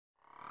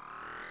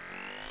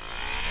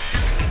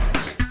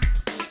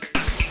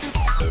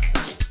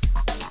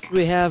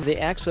We have the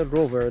Axle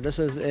Rover. This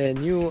is a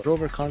new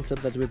rover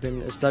concept that we've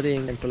been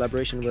studying in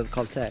collaboration with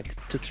Caltech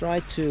to try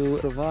to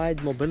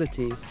provide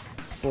mobility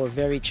for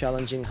very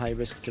challenging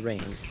high-risk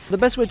terrains. The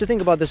best way to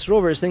think about this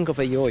rover is think of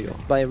a yo-yo.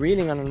 By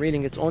reeling and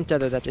unreeling its own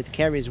tether that it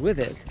carries with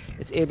it,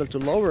 it's able to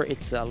lower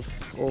itself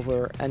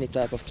over any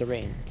type of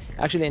terrain.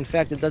 Actually, in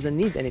fact, it doesn't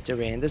need any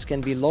terrain. This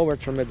can be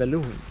lowered from a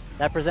balloon.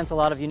 That presents a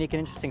lot of unique and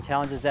interesting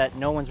challenges that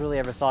no one's really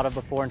ever thought of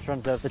before in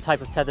terms of the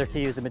type of tether to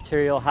use, the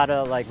material, how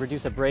to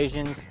reduce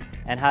abrasions,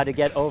 and how to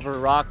get over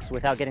rocks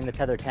without getting the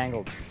tether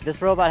tangled.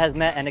 This robot has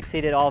met and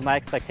exceeded all of my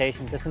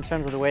expectations just in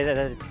terms of the way that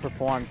it's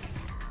performed.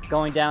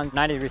 Going down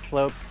 90-degree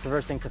slopes,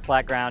 traversing to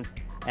flat ground,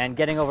 and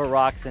getting over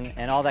rocks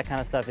and all that kind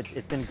of stuff,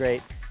 it's been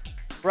great.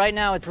 Right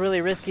now, it's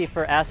really risky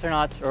for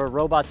astronauts or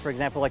robots, for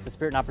example, like the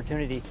Spirit and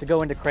Opportunity, to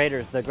go into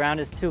craters. The ground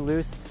is too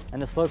loose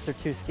and the slopes are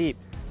too steep.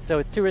 So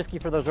it's too risky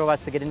for those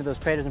robots to get into those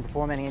craters and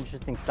perform any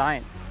interesting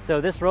science. So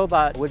this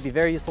robot would be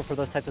very useful for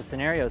those types of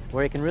scenarios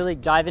where it can really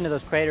dive into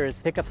those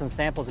craters, pick up some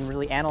samples and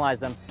really analyze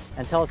them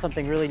and tell us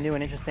something really new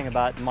and interesting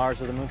about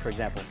Mars or the Moon, for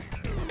example.